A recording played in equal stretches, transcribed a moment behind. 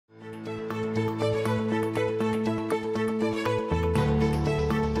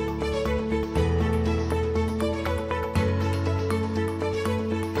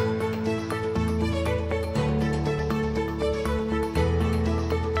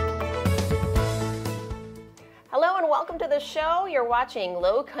the show. You're watching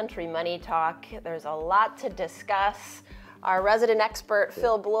Lowcountry Money Talk. There's a lot to discuss. Our resident expert,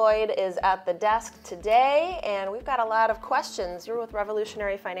 Phil Bloyd, is at the desk today, and we've got a lot of questions. You're with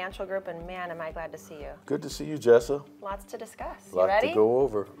Revolutionary Financial Group, and man, am I glad to see you. Good to see you, Jessa. Lots to discuss. You ready? To go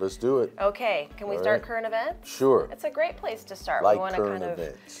over. Let's do it. Okay, can we start current events? Sure. It's a great place to start. Like we want current to kind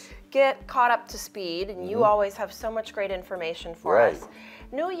events. of get caught up to speed, and you always have so much great information for us.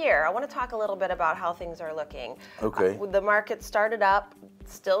 New year, I want to talk a little bit about how things are looking. Okay. The market started up,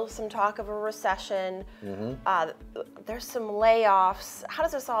 still some talk of a recession. There's some layoffs. How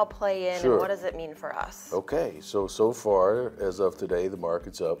does this all play in, and what does it mean for us? Okay, so far, as of today, the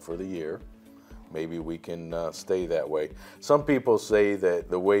market's up for the year. Maybe we can stay that way. Some people say that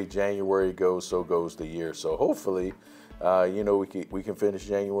the way January goes, so goes the year. So hopefully, you know, we can finish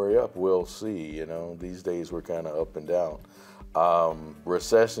January up. We'll see. You know, these days we're kind of up and down.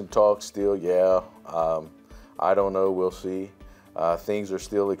 Recession talk still, I don't know. We'll see. Things are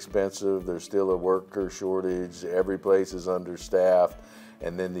still expensive. There's still a worker shortage. Every place is understaffed.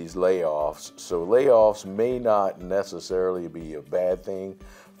 And then these layoffs. So layoffs may not necessarily be a bad thing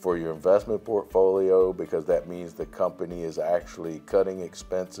for your investment portfolio, because that means the company is actually cutting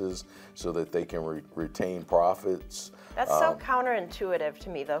expenses so that they can retain profits. That's so counterintuitive to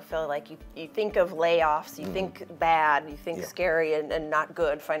me, though, Phil. Like you think of layoffs, you think bad, you think scary and not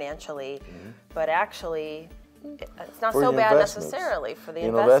good financially, but actually it's not so bad necessarily for the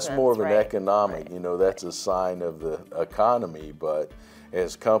investments. That's more of an economic, that's a sign of the economy. But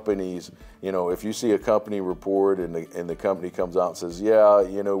as companies, if you see a company report and the company comes out and says,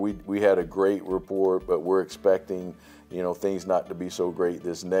 we had a great report, but we're expecting, things not to be so great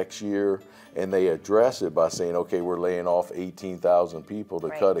this next year, and they address it by saying, okay, we're laying off 18,000 people to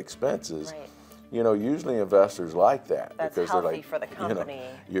cut expenses. Usually investors like that. That's because healthy they're like, for the company.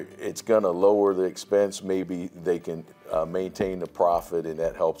 It's going to lower the expense. Maybe they can maintain the profit, and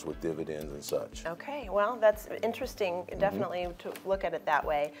that helps with dividends and such. Okay, well, that's interesting, definitely, to look at it that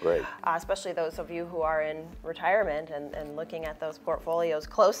way. Right. Especially those of you who are in retirement and looking at those portfolios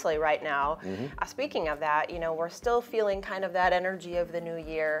closely right now. Speaking of that, we're still feeling kind of that energy of the new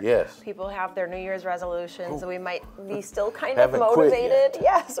year. Yes. People have their New Year's resolutions, so we might be still kind of motivated.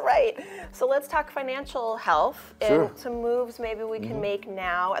 Yes, right. So let's talk financial health and some moves maybe we can make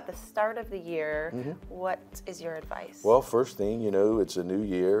now at the start of the year. What is your advice? Well, first thing, it's a new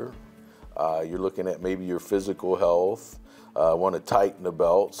year. You're looking at maybe your physical health. Want to tighten the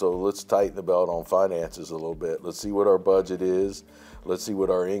belt, so let's tighten the belt on finances a little bit. Let's see what our budget is. Let's see what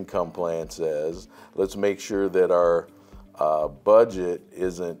our income plan says. Let's make sure that our budget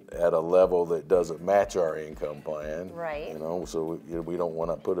isn't at a level that doesn't match our income plan. Right. So we don't want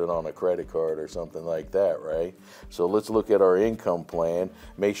to put it on a credit card or something like that, right? So let's look at our income plan,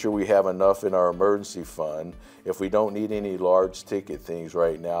 make sure we have enough in our emergency fund. If we don't need any large ticket things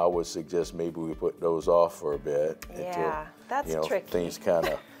right now, I would suggest maybe we put those off for a bit until that's tricky. Things kind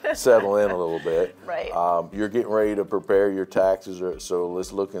of settle in a little bit. Right. You're getting ready to prepare your taxes, so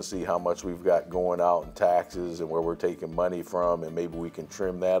let's look and see how much we've got going out in taxes and where we're taking money from, and maybe we can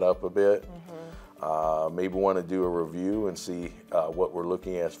trim that up a bit. Maybe want to do a review and see what we're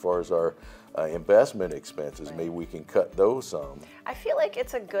looking at as far as our investment expenses. Maybe we can cut those some. I feel like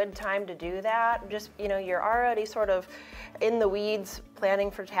it's a good time to do that. Just, you're already sort of in the weeds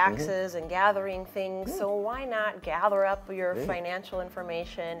planning for taxes and gathering things, so why not gather up your financial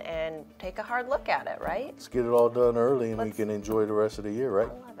information and take a hard look at it, right? Let's get it all done early, and we can enjoy the rest of the year, right?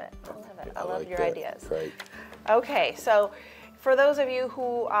 I love it. I love it. I love like your that. ideas. Right. Okay, so for those of you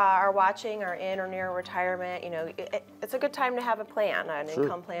who are watching or in or near retirement, it's a good time to have a plan, an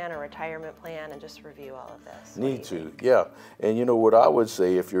income plan, a retirement plan, and just review all of this. Need to, yeah. And what I would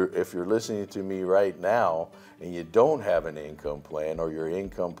say, if you're listening to me right now and you don't have an income plan, or your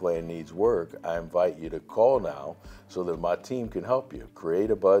income plan needs work, I invite you to call now so that my team can help you. Create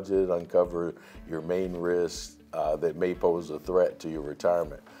a budget, uncover your main risks that may pose a threat to your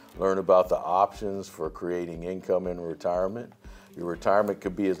retirement. Learn about the options for creating income in retirement. Your retirement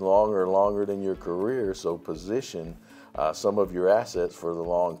could be as long or longer than your career, so position some of your assets for the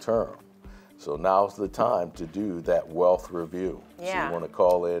long term. So now's the time to do that wealth review. Yeah. So you want to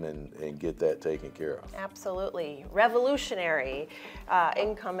call in and get that taken care of. Absolutely. Revolutionary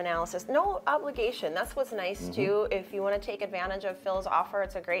income analysis. No obligation. That's what's nice too. If you want to take advantage of Phil's offer,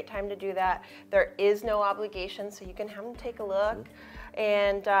 it's a great time to do that. There is no obligation, so you can have him take a look.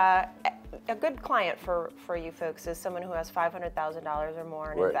 And a good client for you folks is someone who has $500,000 or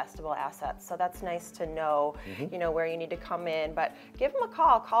more in investable assets. So that's nice to know, you know, where you need to come in. But give them a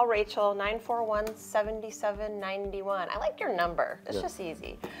call. Call Rachel, 941-7791. I like your number. It's just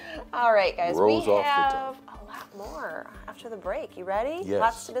easy. All right, guys. Rolls we off have a lot more after the break. You ready? Yes.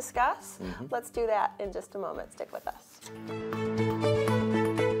 Lots to discuss? Let's do that in just a moment. Stick with us.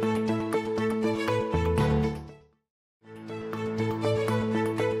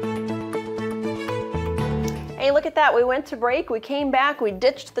 Hey, look at that. We went to break. We came back. We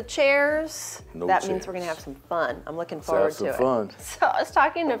ditched the chairs. That means we're going to have some fun. I'm looking forward to it. Fun. So I was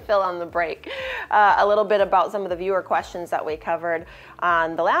talking to Phil on the break a little bit about some of the viewer questions that we covered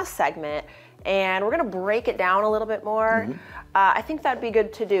on the last segment. And we're going to break it down a little bit more. I think that'd be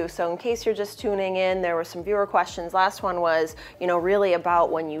good to do. So in case you're just tuning in, there were some viewer questions. Last one was, you know, really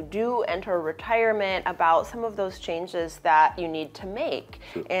about when you do enter retirement, about some of those changes that you need to make.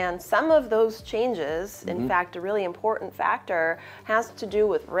 And some of those changes, in fact, a really important factor has to do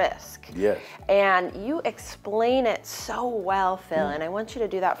with risk. Yes. And you explain it so well, Phil, and I want you to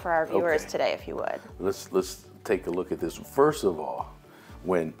do that for our viewers today, if you would. Let's take a look at this. First of all,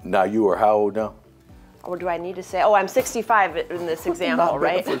 now you are how old now? Or do I need to say, oh, I'm 65 in this example,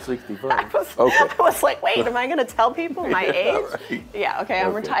 right? For 65. I was like, wait, am I going to tell people my age? Right. Yeah, okay,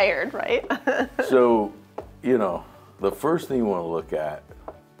 I'm retired, right? So, you know, the first thing you want to look at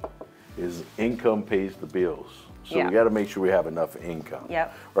is income pays the bills. So we got to make sure we have enough income.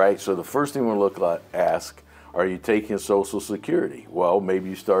 Yep. Right? So the first thing we want to ask, are you taking Social Security? Well, maybe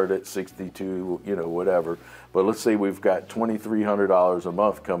you start at 62, you know, whatever. But let's say we've got $2,300 a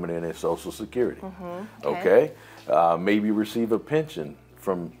month coming in Social Security. Okay? Maybe receive a pension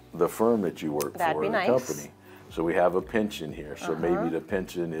from the firm that you work for, the company. So we have a pension here. So maybe the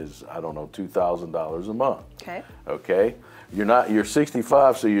pension is, I don't know, $2,000 a month. Okay. Okay? You're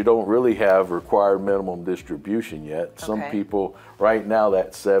 65, so you don't really have required minimum distribution yet. Some people, right now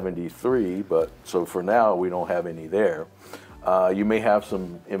that's 73, but so for now we don't have any there. You may have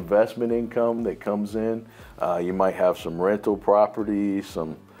some investment income that comes in. You might have some rental property,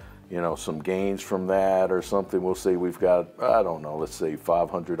 some gains from that or something. We'll say we've got, I don't know, let's say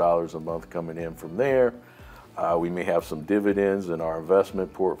 $500 a month coming in from there. We may have some dividends in our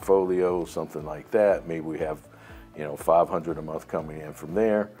investment portfolio, something like that. Maybe we have, you know, $500 a month coming in from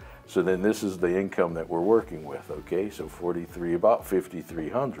there. So then this is the income that we're working with, okay? So about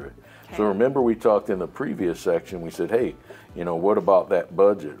 $5,300. So remember we talked in the previous section, we said, hey, you know, what about that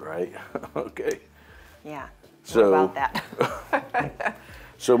budget, right? Okay. Yeah, so, what about that?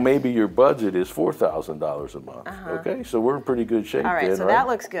 So maybe your budget is $4,000 a month, okay? So we're in pretty good shape. All right, then, so that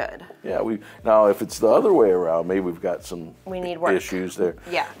looks good. Yeah, now if it's the other way around, maybe we've got some issues there.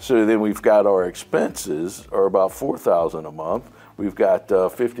 Yeah. So then we've got our expenses are about $4,000 a month. We've got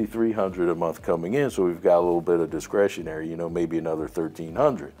 $5,300 a month coming in, so we've got a little bit of discretionary, you know, maybe another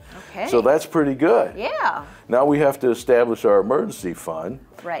 $1,300. Okay. So that's pretty good. Yeah. Now we have to establish our emergency fund.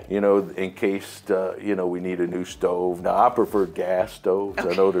 Right. You know, in case, you know, we need a new stove. Now, I prefer gas stoves.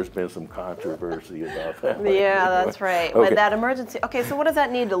 I know there's been some controversy about that. Yeah, that's right. Okay. But that emergency, okay, so what does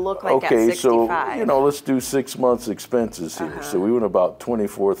that need to look like at 65? So, you know, let's do 6 months expenses here. So we went about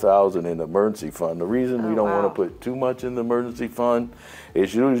 $24,000 in the emergency fund. The reason we don't want to put too much in the emergency fund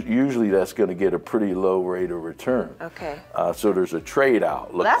is usually that's going to get a pretty low rate of return. Okay. So there's a trade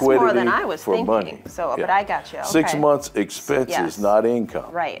out, liquidity that's more than I was for thinking. Money. So, but I got you. Okay. 6 months expenses, not income.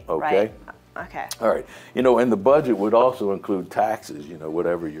 Right. Okay. Right. Okay. All right. You know, and the budget would also include taxes, you know,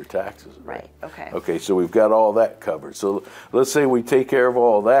 whatever your taxes are. Right. Okay. Okay, so we've got all that covered. So let's say we take care of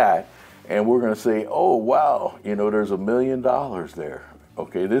all that, and we're going to say, oh, wow, you know, there's $1 million there.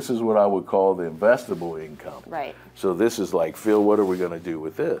 Okay, this is what I would call the investable income. Right. So this is like, Phil, what are we going to do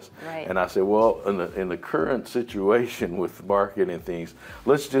with this? Right. And I said, well, in the current situation with market and things,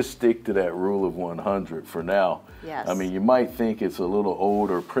 let's just stick to that rule of 100 for now. Yes. I mean, you might think it's a little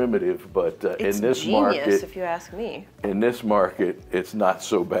old or primitive, but it's in this genius, market, if you ask me. In this market, it's not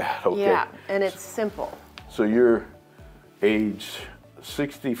so bad. Okay. Yeah, and it's simple. So you're age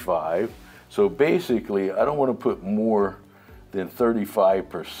 65. So basically, I don't want to put more than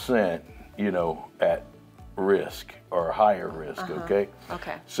 35%, you know, at risk or higher risk, okay?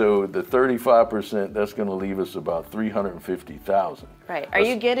 Okay. So the 35%, that's going to leave us about $350,000. Right. Are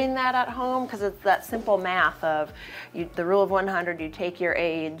you getting that at home? Because it's that simple math of the rule of 100, you take your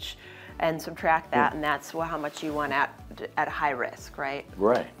age and subtract that, and that's how much you want at high risk, right?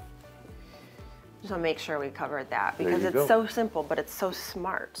 Right. Just want to make sure we covered that because it's so simple, but it's so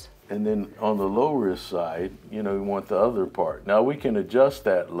smart. And then on the low risk side, you know, we want the other part. Now we can adjust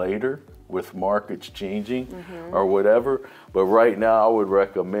that later with markets changing or whatever. But right now, I would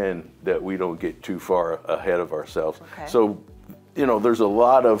recommend that we don't get too far ahead of ourselves. Okay. So, you know, there's a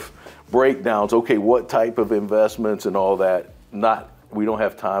lot of breakdowns. Okay, what type of investments and all that? We don't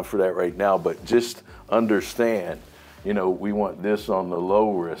have time for that right now, but just understand, you know, we want this on the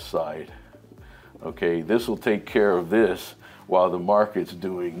low risk side. Okay, this will take care of this while the market's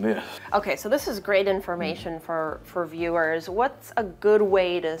doing this. Okay, so this is great information for viewers. What's a good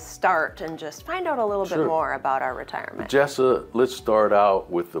way to start and just find out a little bit more about our retirement? Jessa, let's start out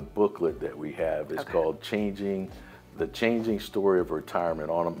with the booklet that we have. It's called The Changing Story of Retirement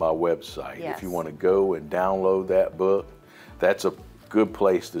on my website. Yes. If you want to go and download that book, that's a good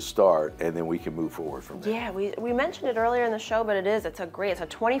place to start, and then we can move forward from there. Yeah, we mentioned it earlier in the show, but it's a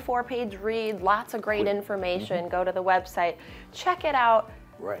 24-page read, lots of great information. Go to the website, check it out.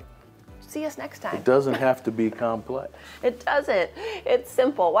 Right. See us next time. It doesn't have to be complex. It doesn't. It's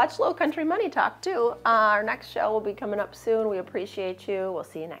simple. Watch Lowcountry Money Talk too. Our next show will be coming up soon. We appreciate you. We'll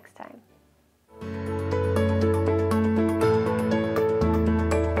see you next time.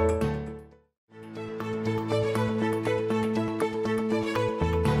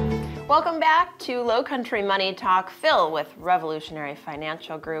 Welcome back to Lowcountry Money Talk. Phil with Revolutionary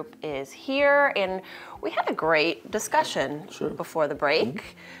Financial Group is here, and we had a great discussion before the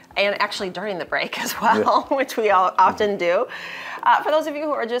break, and actually during the break as well, which we all often do. For those of you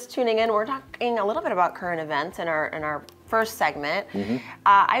who are just tuning in, we're talking a little bit about current events in our first segment.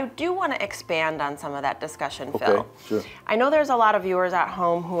 I do want to expand on some of that discussion, Phil. Sure. I know there's a lot of viewers at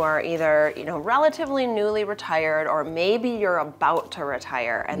home who are either, relatively newly retired, or maybe you're about to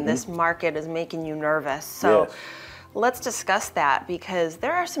retire and this market is making you nervous. So let's discuss that, because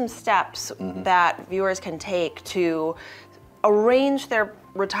there are some steps that viewers can take to arrange their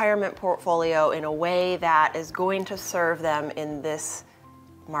retirement portfolio in a way that is going to serve them in this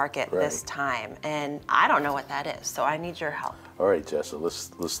market this time, and I don't know what that is, so I need your help. All right, Jessa,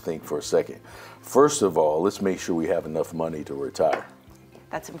 let's think for a second. First of all, let's make sure we have enough money to retire.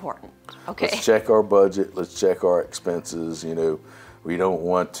 That's important. Okay. Let's check our budget. Let's check our expenses. We don't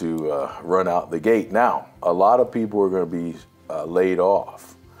want to run out the gate. Now, a lot of people are going to be laid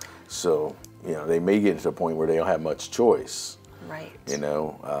off, so they may get to a point where they don't have much choice. Right.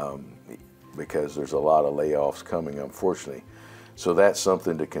 Because there's a lot of layoffs coming, unfortunately. So that's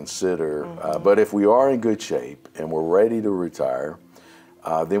something to consider. But if we are in good shape and we're ready to retire,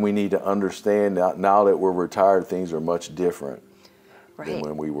 then we need to understand now that we're retired, things are much different than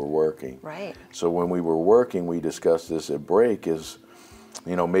when we were working. Right. So when we were working, we discussed this at break, is,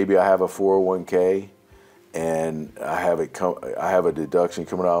 maybe I have a 401k and I have a deduction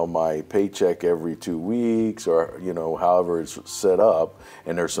coming out of my paycheck every 2 weeks, or however it's set up,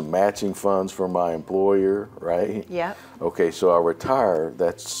 and there's some matching funds from my employer, right? Yeah. Okay, so I retire,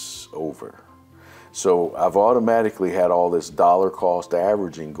 that's over. So I've automatically had all this dollar cost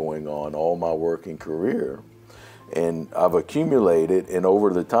averaging going on all my working career, and I've accumulated, and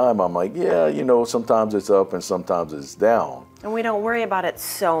over the time I'm like, sometimes it's up and sometimes it's down. And we don't worry about it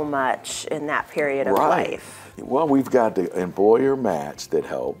so much in that period of life. Well, we've got the employer match that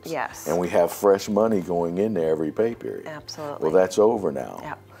helps. Yes. And we have fresh money going in there every pay period. Absolutely. Well, that's over now.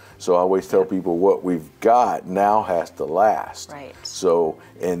 Yep. So I always tell people what we've got now has to last. Right. So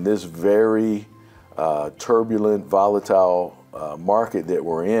in this very turbulent, volatile market that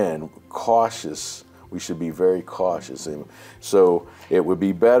we're in, we should be very cautious. And so it would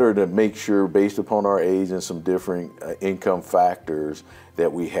be better to make sure, based upon our age and some different income factors,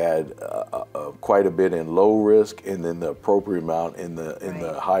 that we had quite a bit in low risk and then the appropriate amount in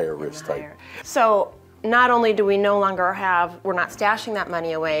the higher risk type. So not only do we no longer we're not stashing that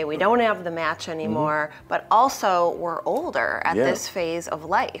money away, we don't have the match anymore, but also we're older at this phase of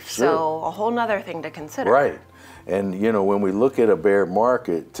life. So a whole nother thing to consider. Right. And when we look at a bear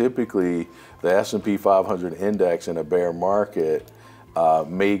market, typically the S&P 500 index in a bear market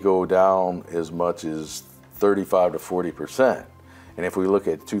may go down as much as 35 to 40%. And if we look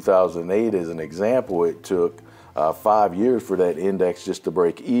at 2008 as an example, it took 5 years for that index just to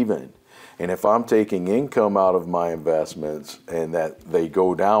break even. And if I'm taking income out of my investments and that they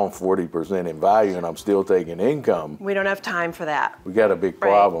go down 40% in value and I'm still taking income, we don't have time for that. We got a big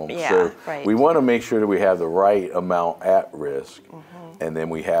problem. Yeah, so we want to make sure that we have the right amount at risk. And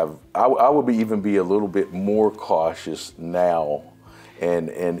then we have, I would even be a little bit more cautious now.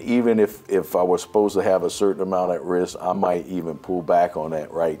 And even if I was supposed to have a certain amount at risk, I might even pull back on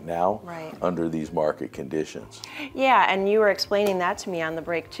that right now under these market conditions. Yeah, and you were explaining that to me on the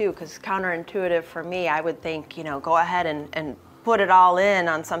break too, because counterintuitive for me, I would think, go ahead and put it all in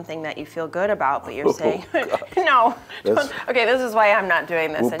on something that you feel good about, but you're saying, no. Okay, this is why I'm not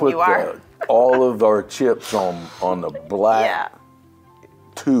doing this, we'll and put you are. all of our chips on the black. Yeah.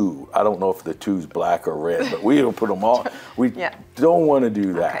 Two. I don't know if the two's black or red, but we don't put them all. We don't want to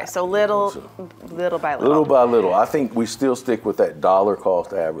do that. Okay, so little by little. Little by little. I think we still stick with that dollar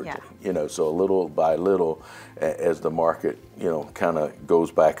cost averaging. You know, so little by little as the market, you know, kind of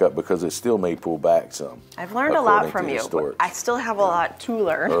goes back up, because it still may pull back some. I've learned a lot from you, but I still have a lot to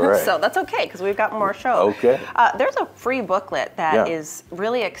learn. Right. So that's okay, because we've got more shows. Okay. There's a free booklet that is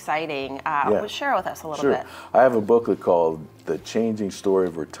really exciting. Share with us a little bit. I have a booklet called The Changing Story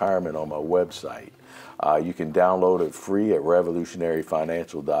of Retirement on my website. You can download it free at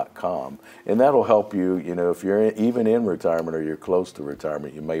revolutionaryfinancial.com, and that'll help you, you know, if you're even in retirement or you're close to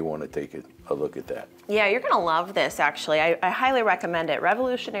retirement, you may want to take a look at that. Yeah, you're going to love this, actually. I highly recommend it,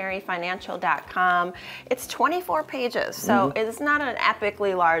 revolutionaryfinancial.com. It's 24 pages, so it's not an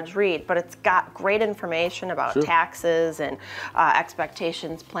epically large read, but it's got great information about taxes and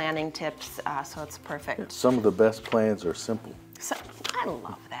expectations, planning tips, so it's perfect. Some of the best plans are simple. So, I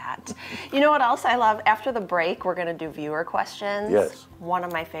love that. You know what else I love? After the break, we're going to do viewer questions. Yes. One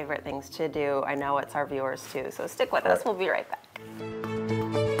of my favorite things to do. I know it's our viewers too, so stick with us. We'll be right back.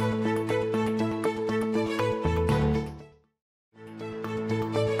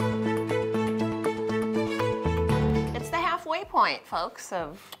 It's the halfway point, folks,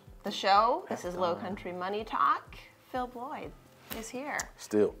 of the show. This is Lowcountry Money Talk. Phil Bloyd is here.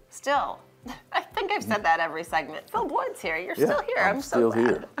 Still. I think I've said that every segment. Phil Bloyd's here. You're still here. I'm so glad.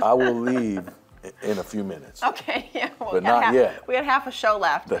 Still here. I will leave in a few minutes. Okay, but not yet. We had half a show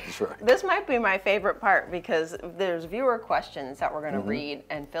left. That's right. This might be my favorite part, because there's viewer questions that we're going to read,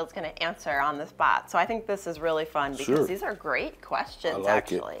 and Phil's going to answer on the spot. So I think this is really fun, because these are great questions,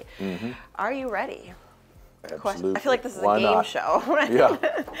 actually. Are you ready? Absolutely. I feel like this is a game show. Yeah.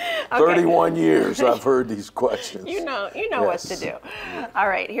 31 years I've heard these questions. You know what to do. All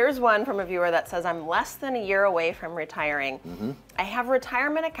right, here's one from a viewer that says, I'm less than a year away from retiring. I have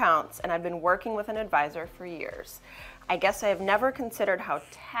retirement accounts, and I've been working with an advisor for years. I guess I have never considered how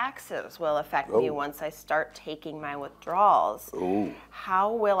taxes will affect me once I start taking my withdrawals.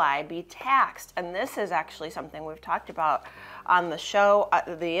 How will I be taxed? And this is actually something we've talked about on the show,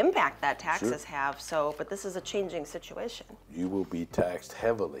 the impact that taxes have. So, but this is a changing situation. You will be taxed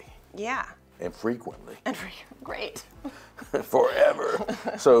heavily. Yeah. And frequently. Great. Forever.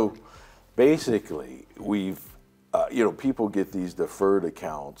 So basically, we've, you know, people get these deferred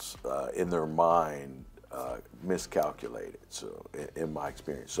accounts in their mind miscalculated, so in my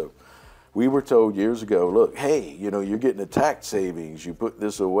experience. So we were told years ago, look, hey, you know, you're getting a tax savings, you put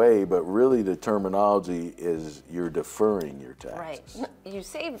this away, but really the terminology is you're deferring your taxes. Right. You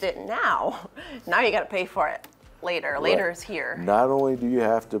saved it now. Now you got to pay for it later. Right. Later is here. Not only do you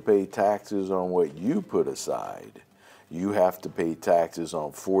have to pay taxes on what you put aside, you have to pay taxes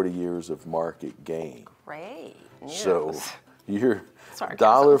on 40 years of market gain. Great news. So you're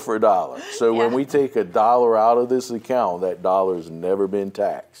dollar for dollar. So when we take $1 out of this account, that dollar's never been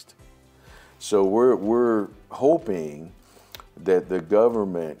taxed. So we're hoping that the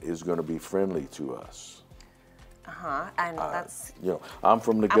government is going to be friendly to us. And that's, you know, I'm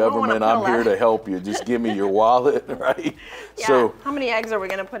from the government. I'm here to help you. Just give me your wallet, right? Yeah. So how many eggs are we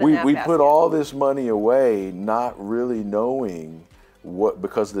going to put in that we basket? put all this money away, not really knowing what,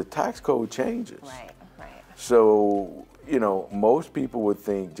 because the tax code changes. Right. So, you know, most people would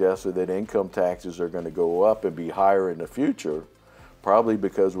think, Jessa, that income taxes are going to go up and be higher in the future, probably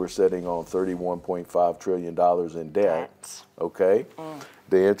because we're sitting on $31.5 trillion in debt. Okay?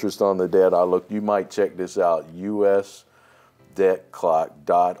 The interest on the debt, you might check this out,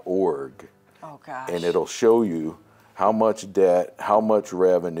 usdebtclock.org. Oh, gosh. And it'll show you how much debt, how much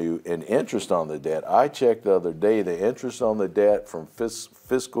revenue, and interest on the debt. I checked the other day, the interest on the debt from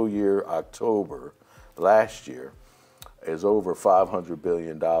fiscal year October last year is over $500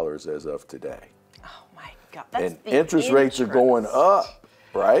 billion as of today. Oh my God! That's and interest rates are going up,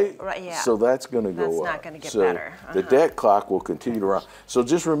 right? Right. Yeah. So that's going to go up. That's not going to get better. The debt clock will continue to run. So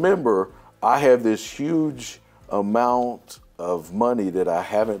just remember, I have this huge amount of money that I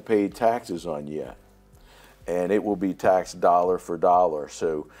haven't paid taxes on yet, and it will be taxed dollar for dollar.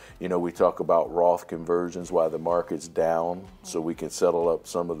 So, you know, we talk about Roth conversions while the market's down, so we can settle up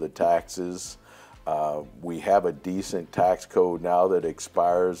some of the taxes. We have a decent tax code now that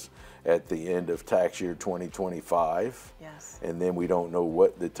expires at the end of tax year 2025. Yes. And then we don't know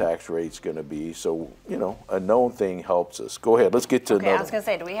what the tax rate's going to be. So, you know, a known thing helps us. Go ahead. Let's get to another. Okay, I was going to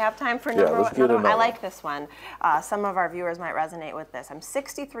say, do we have time for another let's get one? another I like this one. Some of our viewers might resonate with this. I'm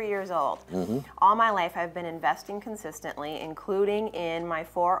 63 years old. All my life I've been investing consistently, including in my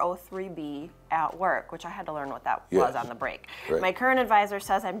 403B at work, which I had to learn what that was on the break. Right. My current advisor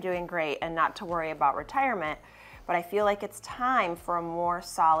says I'm doing great and not to worry about retirement, but I feel like it's time for a more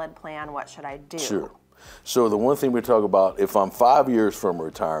solid plan. What should I do? Sure. So the one thing we talk about, if I'm 5 years from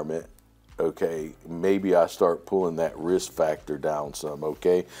retirement, okay, maybe I start pulling that risk factor down some,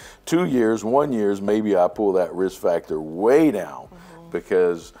 okay? 2 years, 1 year, maybe I pull that risk factor way down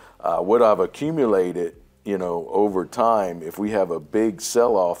because what I've accumulated, you know, over time, if we have a big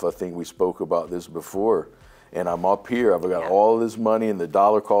sell-off, I think we spoke about this before, and I'm up here, I've got all this money and the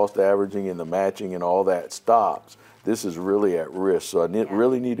dollar cost averaging and the matching and all that stops. This is really at risk, so I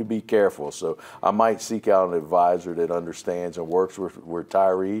really need to be careful. So I might seek out an advisor that understands and works with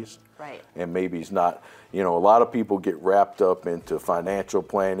retirees. Right. And maybe he's not, you know, a lot of people get wrapped up into financial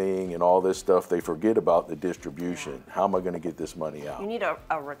planning and all this stuff. They forget about the distribution. How am I going to get this money out? You need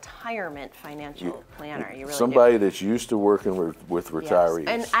a retirement financial planner. You really Somebody do. that's used to working with retirees.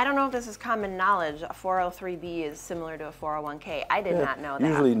 Yes. And I don't know if this is common knowledge. A 403B is similar to a 401k. I did not know that.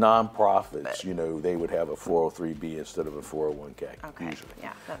 Usually nonprofits, you know, they would have a 403B instead of a 401k. Okay. Usually.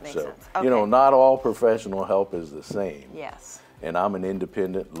 Yeah, that makes So, sense. Okay. you know, not all professional help is the same. Yes. And I'm an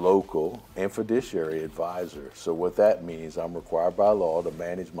independent, local, and fiduciary advisor. So what that means, I'm required by law to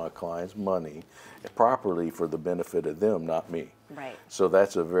manage my clients' money properly for the benefit of them, not me. Right. So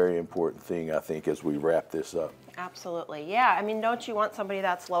that's a very important thing, I think, as we wrap this up. Absolutely. Yeah. I mean, don't you want somebody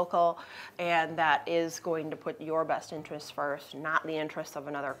that's local and that is going to put your best interests first, not the interests of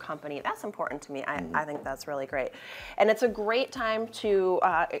another company? That's important to me. I think that's really great. And it's a great time to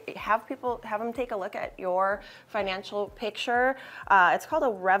have them take a look at your financial picture. It's called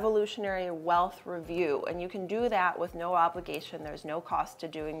a revolutionary wealth review, and you can do that with no obligation. There's no cost to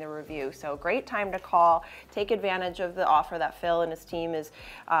doing the review. So great time to call, take advantage of the offer that Phil and his team is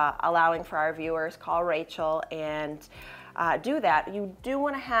allowing for our viewers. Call Rachel and do that. You do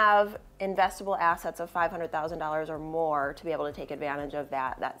want to have investable assets of $500,000 or more to be able to take advantage of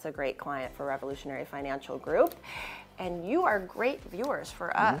that. That's a great client for Revolutionary Financial Group. And you are great viewers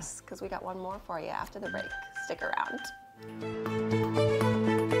for us because we got one more for you after the break. Stick around.